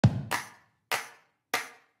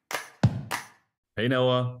Hey,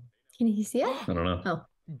 Noah. Can you see it? I don't know. Oh,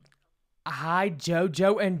 Hi,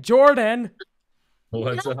 JoJo and Jordan. no,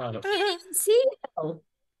 What's I up? can't even see you.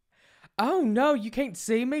 Oh no, you can't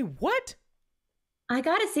see me. What? I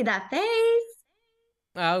gotta see that face.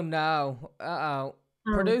 Oh no. Uh-oh.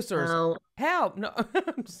 Oh Producers, no. help. No,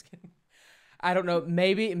 I'm just kidding. I don't know.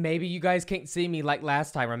 Maybe you guys can't see me like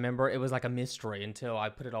last time. Remember, it was like a mystery until I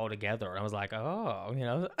put it all together. And I was like,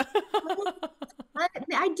 oh. Oh,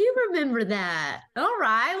 I do remember that. All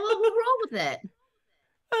right, well, we'll roll with it.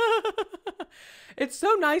 It's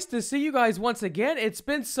so nice to see you guys once again. It's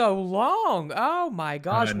been so long. Oh my I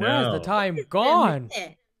gosh, where has the know. time It's been a gone?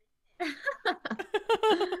 minute.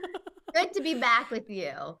 Good to be back with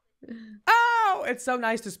you. Oh, it's so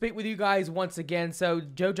nice to speak with you guys once again. So,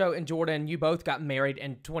 JoJo and Jordan, you both got married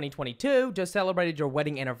in 2022, just celebrated your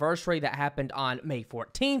wedding anniversary that happened on May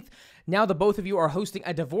 14th. Now, the both of you are hosting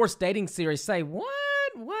a divorce dating series. Say, what?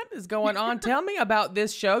 What is going on? Tell me about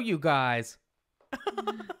this show, you guys.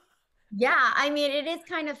 Yeah, I mean, it is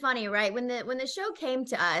kind of funny, right? When the show came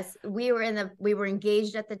to us, we were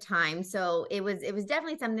engaged at the time, so it was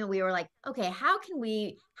definitely something that we were like, okay, how can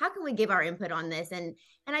we give our input on this? And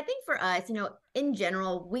I think for us, in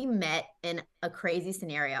general, we met in a crazy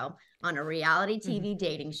scenario on a reality Mhm. TV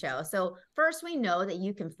dating show. So first, we know that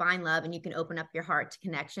you can find love and you can open up your heart to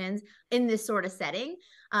connections in this sort of setting,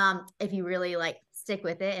 if you really like stick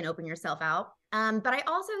with it and open yourself out. But I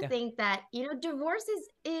also Yeah. think that divorce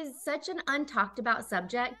is such an untalked about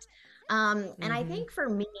subject, and I Hmm. think for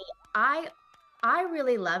me, I I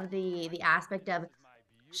really love the aspect of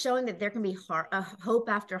showing that there can be hope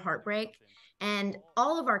after heartbreak, and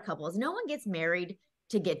all of our couples, no one gets married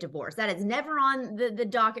to get divorced. That is never on the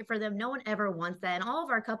docket for them. No one ever wants that. And all of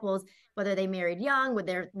our couples, whether they married young,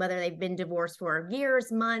 whether they've been divorced for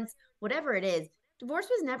years, months, whatever it is, divorce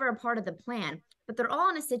was never a part of the plan. But they're all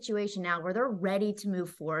in a situation now where they're ready to move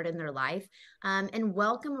forward in their life, and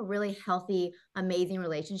welcome a really healthy, amazing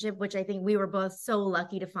relationship, which I think we were both so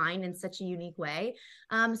lucky to find in such a unique way.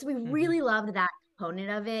 So we Hmm. really loved that component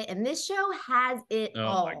of it. And this show has it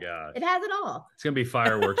Oh my all. gosh. It has it all. It's gonna be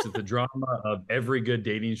fireworks. It's the drama of every good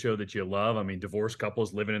dating show that you love. I mean, divorced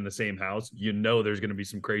couples living in the same house. You know there's gonna be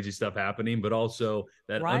some crazy stuff happening, but also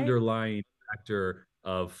that Right? underlying factor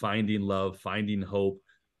of finding love, finding hope,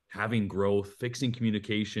 having growth, fixing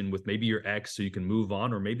communication with maybe your ex so you can move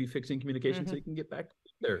on, or maybe fixing communication so Hmm. you can get back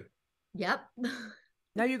there. Yep.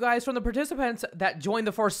 Now, you guys, from the participants that joined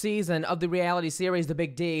the first season of the reality series, The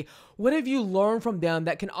Big D, what have you learned from them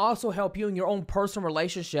that can also help you in your own personal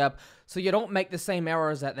relationship so you don't make the same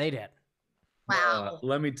errors that they did? Wow.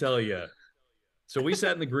 Let me tell you, so we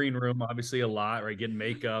sat in the green room, obviously a lot, right? Getting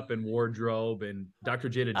makeup and wardrobe. And Dr.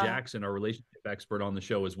 Jada Uh, Jackson, our relationship expert on the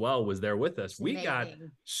show as well, was there with us. She's We got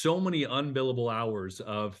amazing. so many unbillable hours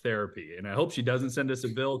of therapy. And I hope she doesn't send us a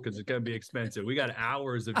bill because it's going to be expensive. We got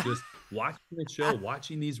hours of just watching the show,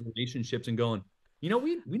 watching these relationships and going, we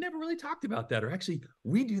never really talked about that. Or actually,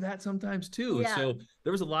 we do that sometimes too. Yeah. So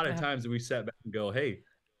there was a lot of times that we sat back and go, hey,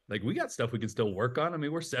 like we got stuff we can still work on. I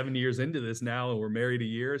mean, we're 7 years into this now and we're married a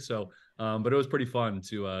year. So but it was pretty fun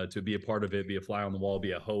to be a part of it, be a fly on the wall,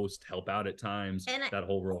 be a host, help out at times, And I that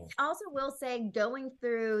whole role. also will say, going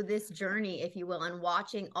through this journey, if you will, and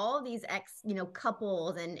watching all these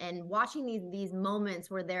couples, and watching these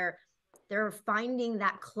moments where they're finding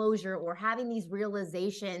that closure or having these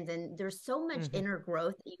realizations, and there's so much mhm. inner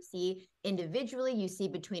growth that you see individually, you see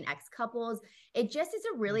between ex couples. It just is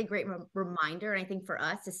a really great reminder, and I think for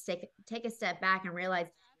us to take a step back and realize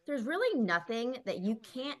there's really nothing that you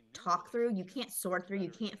can't talk through, you can't sort through, you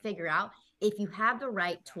can't figure out if you have the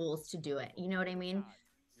right tools to do it. You know what I mean?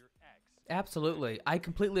 Absolutely. I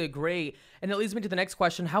completely agree. And it leads me to the next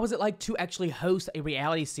question. How is it like to actually host a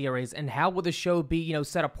reality series, and how will the show be,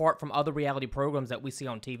 set apart from other reality programs that we see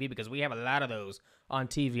on TV? Because we have a lot of those on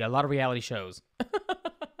TV, a lot of reality shows.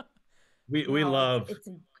 We No, it's love it's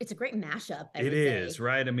a, it's a great mashup, I it would is, say.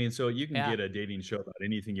 right? I mean, so you can Yeah. get a dating show about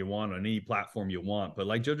anything you want on any platform you want. But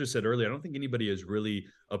like JoJo said earlier, I don't think anybody has really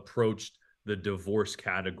approached the divorce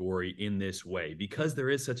category in this way because there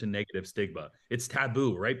is such a negative stigma. It's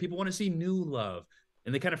taboo, right? People want to see new love.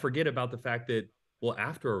 And they kind of forget about the fact that, well,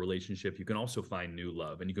 after a relationship, you can also find new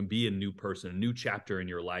love and you can be a new person, a new chapter in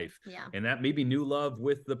your life. Yeah. And that may be new love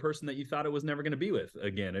with the person that you thought it was never going to be with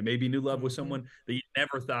again. It may be new love with Hmm. someone that you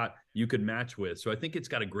never thought you could match with. So I think it's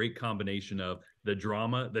got a great combination of the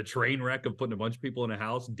drama, the train wreck of putting a bunch of people in a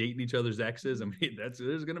house, dating each other's exes. I mean,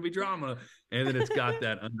 there's going to be drama. And then it's got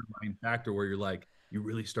that underlying factor where you're like, you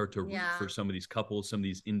really start to root Yeah. for some of these couples, some of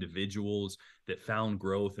these individuals that found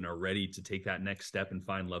growth and are ready to take that next step and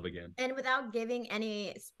find love again. And without giving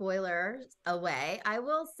any spoilers away, I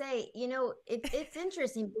will say, it's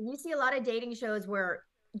interesting. You see a lot of dating shows where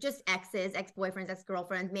just exes, ex-boyfriends,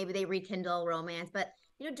 ex-girlfriends, maybe they rekindle romance, but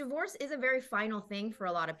divorce is a very final thing for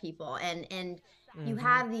a lot of people. And you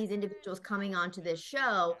have these individuals coming onto this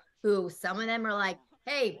show who some of them are like,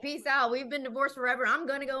 hey, peace out. We've been divorced forever. I'm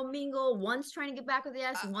going to go mingle. One's trying to get back with the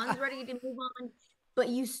ex, one's ready to move on. But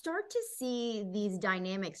you start to see these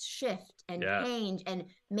dynamics shift and change, and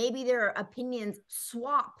maybe their opinions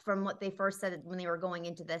swap from what they first said when they were going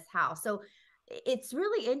into this house. So it's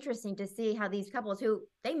really interesting to see how these couples who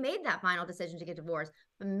they made that final decision to get divorced,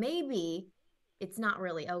 but maybe it's not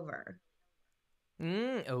really over.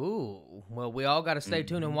 Ooh, well, we all got to stay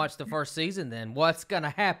tuned and watch the first season then. What's going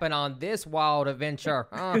to happen on this wild adventure?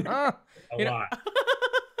 A lot.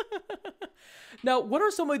 Now, what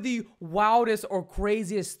are some of the wildest or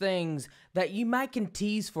craziest things that you might can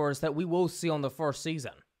tease for us that we will see on the first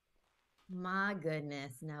season? My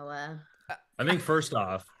goodness, Noah. I think first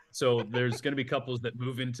off, so there's going to be couples that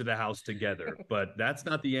move into the house together, but that's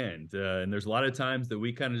not the end. And there's a lot of times that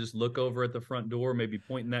we kind of just look over at the front door, maybe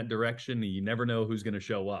point in that direction, and you never know who's going to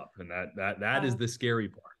show up. And that is the scary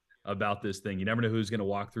part about this thing. You never know who's going to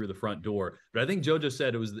walk through the front door. But I think JoJo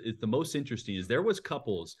said it's the most interesting is there was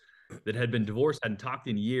couples that had been divorced, hadn't talked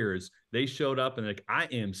in years. They showed up and like, I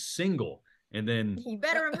am single. And then you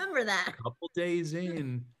better remember that a couple days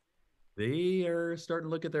in, they are starting to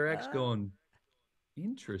look at their ex going,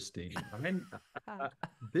 interesting.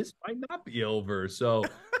 This might not be over. So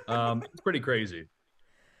it's pretty crazy.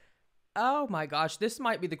 Oh my gosh, this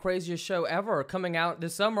might be the craziest show ever coming out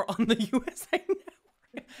this summer on the USA Network.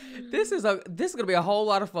 This is gonna be a whole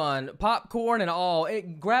lot of fun. Popcorn and all.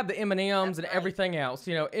 Grab the M&Ms and everything else,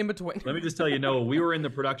 in between. Let me just tell you, Noah, we were in the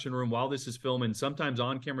production room while this is filming, sometimes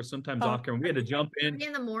on camera, sometimes off camera. We had to jump in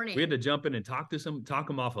the morning. We had to jump in and talk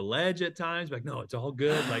them off a ledge at times. Like, no, it's all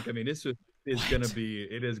good. Like, I mean, it is gonna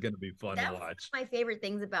be fun to watch. My favorite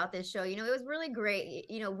things about this show, it was really great.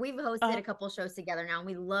 We've hosted a couple shows together now, and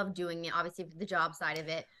we love doing it, obviously for the job side of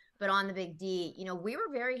it. But on the Big D, we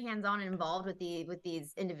were very hands-on and involved with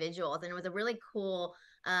these individuals, and it was a really cool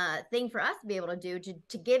thing for us to be able to do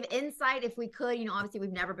to give insight if we could. Obviously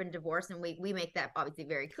we've never been divorced, and we make that obviously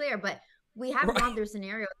very clear. But we have gone through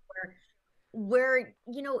scenarios where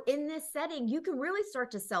in this setting you can really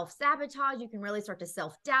start to self-sabotage, you can really start to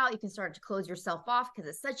self-doubt, you can start to close yourself off because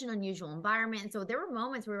it's such an unusual environment. And so there were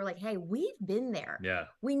moments where we were like, hey, we've been there. Yeah,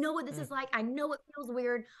 we know what this is like. I know it feels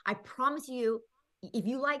weird. I promise you, if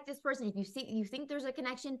you like this person, if you think there's a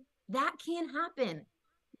connection, that can happen.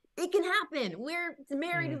 It can happen. We're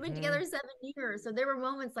married, we've been together 7 years. So there were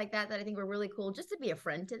moments like that I think were really cool, just to be a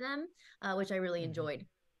friend to them, which I really enjoyed.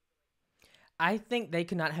 I think they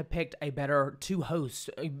could not have picked a better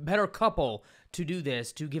better couple to do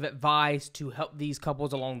this, to give advice, to help these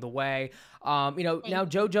couples along the way. Now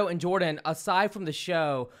JoJo and Jordan, aside from the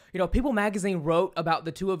show, People Magazine wrote about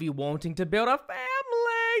the two of you wanting to build a family.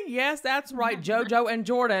 Yes, that's right, JoJo and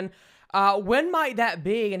Jordan. When might that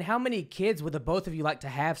be, and how many kids would the both of you like to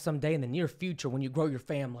have someday in the near future when you grow your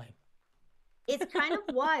family? It's kind of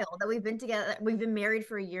wild that we've been together. We've been married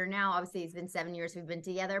for a year now. Obviously, it's been 7 years we've been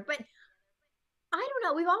together, but I don't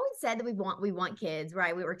know. We've always said that we want kids,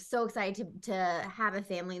 right? We were so excited to have a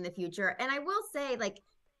family in the future. And I will say, like,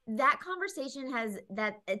 that conversation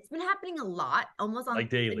it's been happening a lot, almost on like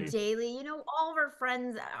daily. All of our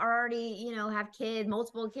friends already, have kids,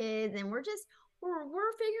 multiple kids, and we're figuring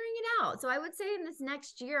it out. So I would say in this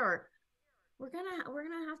next year, we're gonna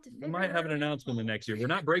have to figure. We might have an announcement the next year. We're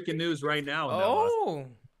not breaking news right now. Oh.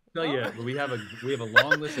 Tell you, we have a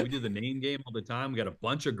long list. We do the name game all the time. We got a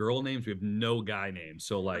bunch of girl names. We have no guy names.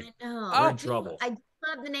 So like, we're in trouble. I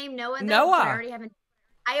love the name Noah. Though, Noah.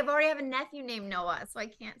 I already have a nephew named Noah, so I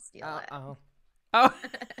can't steal it. Oh,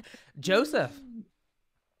 Joseph.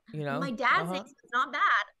 My dad's name is not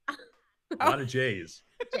bad. A lot of J's.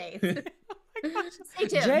 J's. Oh my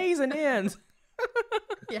gosh. J's and N's.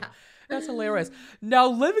 Yeah. That's hilarious. Now,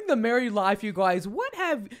 living the married life, you guys, what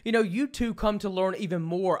have, you two come to learn even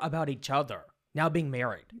more about each other now being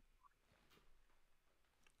married?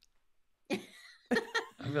 I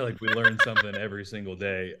feel like we learn something every single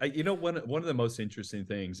day. One of the most interesting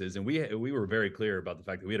things is, and we were very clear about the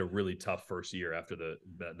fact that we had a really tough first year after the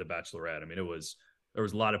Bachelorette. I mean, there was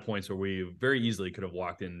a lot of points where we very easily could have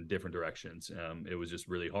walked in different directions. It was just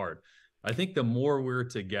really hard. I think the more we're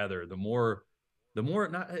together, the more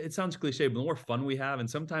not, it sounds cliche, but the more fun we have. And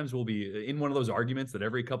sometimes we'll be in one of those arguments that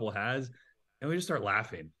every couple has, and we just start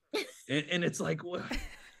laughing. and it's like, what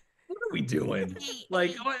are are we doing?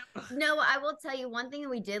 Like, no, I will tell you one thing that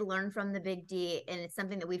we did learn from the Big D, and it's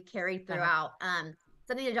something that we've carried throughout.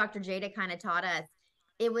 Something that Dr. Jada kind of taught us.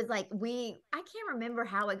 It was like I can't remember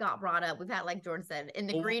how it got brought up. We've had, like Jordan said, in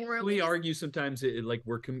the green room. We argue sometimes. Like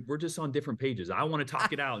we're just on different pages. I want to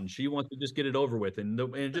talk it out, and she wants to just get it over with, and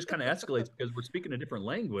it just kind of escalates because we're speaking a different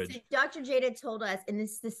language. So Dr. Jada told us, and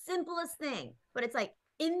this is the simplest thing, but it's like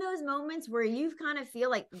in those moments where you kind of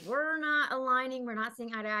feel like we're not aligning, we're not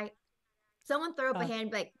seeing eye to eye. Someone throw up a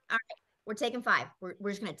hand, like, all right, we're taking 5.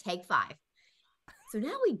 We're just gonna take 5. So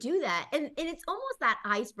now we do that, and it's almost that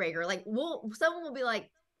icebreaker. Like someone will be like,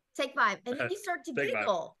 take 5, and then you start to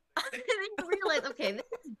giggle. And then you realize, okay, this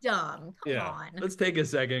is dumb. Come on. Let's take a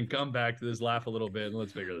second, come back to this, laugh a little bit, and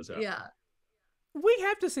let's figure this out. Yeah. We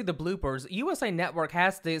have to see the bloopers. USA Network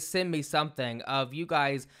has to send me something of you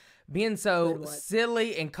guys being so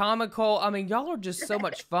silly and comical. I mean, y'all are just so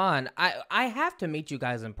much fun. I have to meet you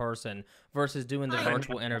guys in person versus doing the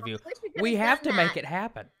virtual interview. We have to make it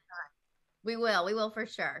happen. We will for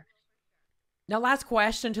sure. Now, last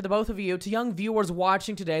question to the both of you, to young viewers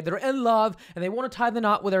watching today that are in love and they want to tie the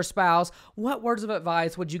knot with their spouse. What words of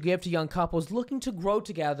advice would you give to young couples looking to grow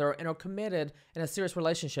together and are committed in a serious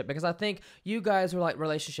relationship? Because I think you guys are like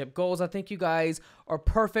relationship goals. I think you guys are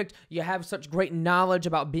perfect. You have such great knowledge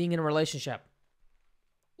about being in a relationship.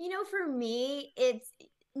 You know, for me, it's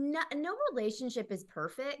no relationship is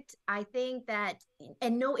perfect. I think that,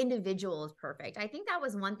 and no individual is perfect. I think that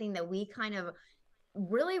was one thing that we kind of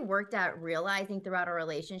really worked at realizing throughout our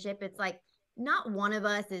relationship. It's like not one of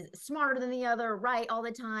us is smarter than the other, right, all the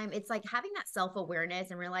time. It's like having that self-awareness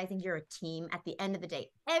and realizing you're a team at the end of the day.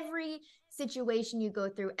 Every situation you go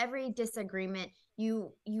through, every disagreement,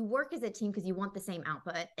 you work as a team because you want the same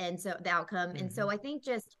output, and so the outcome. And so I think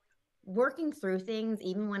just working through things,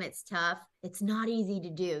 even when it's tough, it's not easy to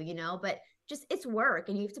do, you know, but just it's work,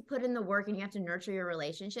 and you have to put in the work, and you have to nurture your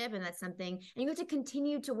relationship. And that's something, and you have to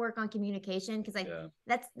continue to work on communication, because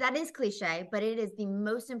that is cliche, but it is the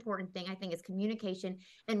most important thing. I think is communication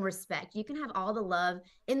and respect. You can have all the love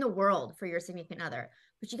in the world for your significant other,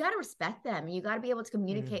 but you got to respect them. You got to be able to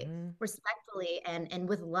communicate respectfully and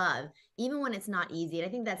with love, even when it's not easy. And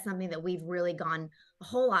I think that's something that we've really gone a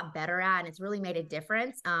whole lot better at, and it's really made a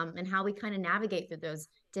difference in how we kind of navigate through those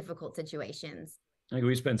difficult situations. Like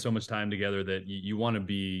we spend so much time together that you want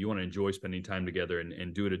to enjoy spending time together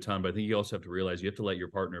and do it a ton. But I think you also have to realize you have to let your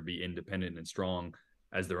partner be independent and strong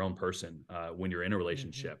as their own person when you're in a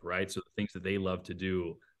relationship, right? So the things that they love to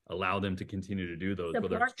do, allow them to continue to do those,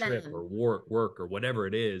 whether it's trip or work or whatever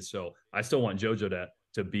it is. So I still want JoJo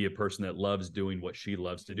to be a person that loves doing what she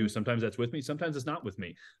loves to do. Sometimes that's with me, sometimes it's not with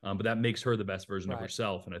me, but that makes her the best version of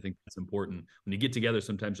herself. And I think that's important. When you get together,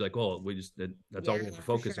 sometimes you're like, oh, that's all we have to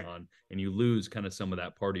focus on, and you lose kind of some of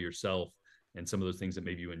that part of yourself and some of those things that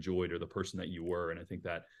maybe you enjoyed or the person that you were. And I think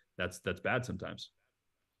that's bad sometimes.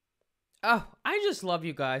 Oh, I just love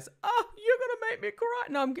you guys. Oh, you're gonna make me cry.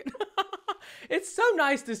 No, I'm kidding. It's so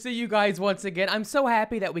nice to see you guys once again. I'm so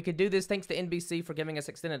happy that we could do this. Thanks to NBC for giving us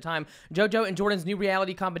extended time. JoJo and Jordan's new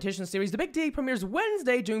reality competition series, The Big D, premieres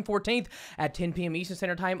Wednesday, June 14th at 10 p.m. Eastern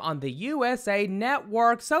Standard Time on the USA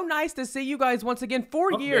Network. So nice to see you guys once again.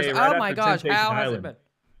 4 years. Oh my gosh. How has it been?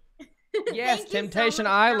 Yes, Temptation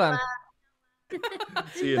Island.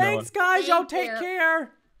 See you, Thanks, guys. Y'all take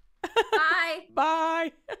care. Bye.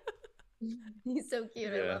 Bye. He's so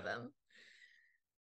cute. I love him.